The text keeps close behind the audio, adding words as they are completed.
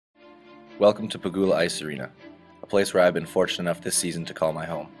Welcome to Pagula Ice Arena, a place where I've been fortunate enough this season to call my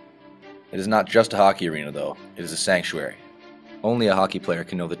home. It is not just a hockey arena though, it is a sanctuary. Only a hockey player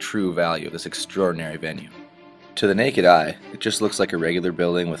can know the true value of this extraordinary venue. To the naked eye, it just looks like a regular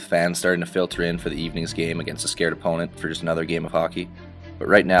building with fans starting to filter in for the evening's game against a scared opponent for just another game of hockey. But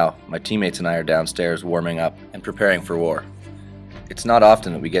right now, my teammates and I are downstairs warming up and preparing for war. It's not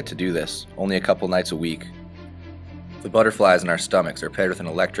often that we get to do this, only a couple nights a week. The butterflies in our stomachs are paired with an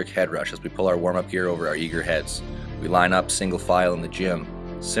electric head rush as we pull our warm-up gear over our eager heads. We line up single file in the gym,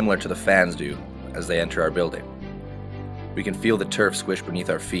 similar to the fans do as they enter our building. We can feel the turf squish beneath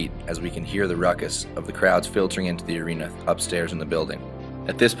our feet as we can hear the ruckus of the crowds filtering into the arena upstairs in the building.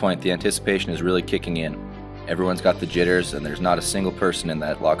 At this point, the anticipation is really kicking in. Everyone's got the jitters and there's not a single person in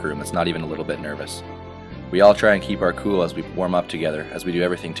that locker room that's not even a little bit nervous. We all try and keep our cool as we warm up together, as we do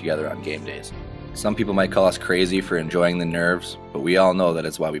everything together on game days. Some people might call us crazy for enjoying the nerves, but we all know that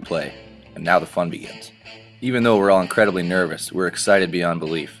it's why we play. And now the fun begins. Even though we're all incredibly nervous, we're excited beyond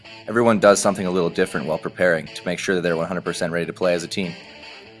belief. Everyone does something a little different while preparing to make sure that they're 100% ready to play as a team.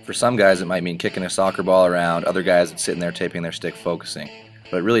 For some guys it might mean kicking a soccer ball around, other guys it's sitting there taping their stick focusing.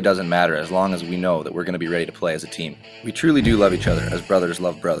 But it really doesn't matter as long as we know that we're going to be ready to play as a team. We truly do love each other as brothers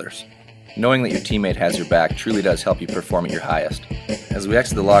love brothers. Knowing that your teammate has your back truly does help you perform at your highest. As we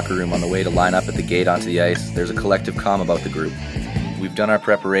exit the locker room on the way to line up at the gate onto the ice, there's a collective calm about the group. We've done our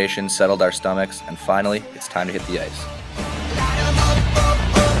preparation, settled our stomachs, and finally, it's time to hit the ice.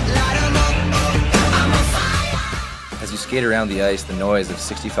 As you skate around the ice, the noise of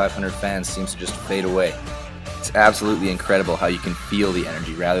 6,500 fans seems to just fade away. It's absolutely incredible how you can feel the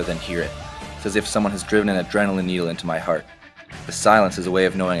energy rather than hear it. It's as if someone has driven an adrenaline needle into my heart. The silence is a way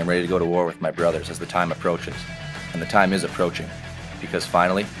of knowing I'm ready to go to war with my brothers as the time approaches. And the time is approaching, because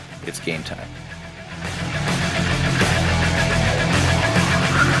finally, it's game time.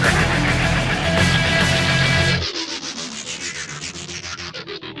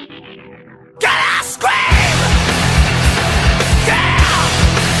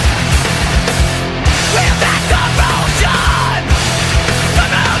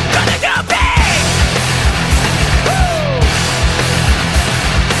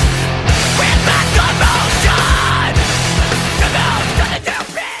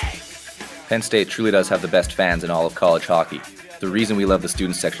 Penn State truly does have the best fans in all of college hockey. The reason we love the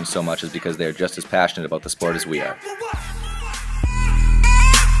student section so much is because they are just as passionate about the sport as we are.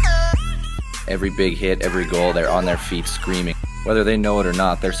 Every big hit, every goal, they're on their feet screaming. Whether they know it or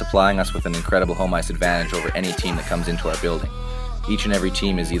not, they're supplying us with an incredible home ice advantage over any team that comes into our building. Each and every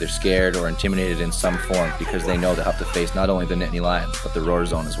team is either scared or intimidated in some form because they know they'll have to face not only the Nittany Lions, but the Roar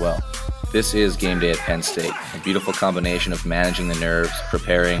Zone as well. This is game day at Penn State, a beautiful combination of managing the nerves,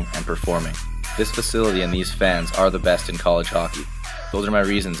 preparing, and performing. This facility and these fans are the best in college hockey. Those are my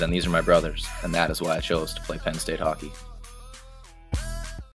reasons and these are my brothers, and that is why I chose to play Penn State hockey.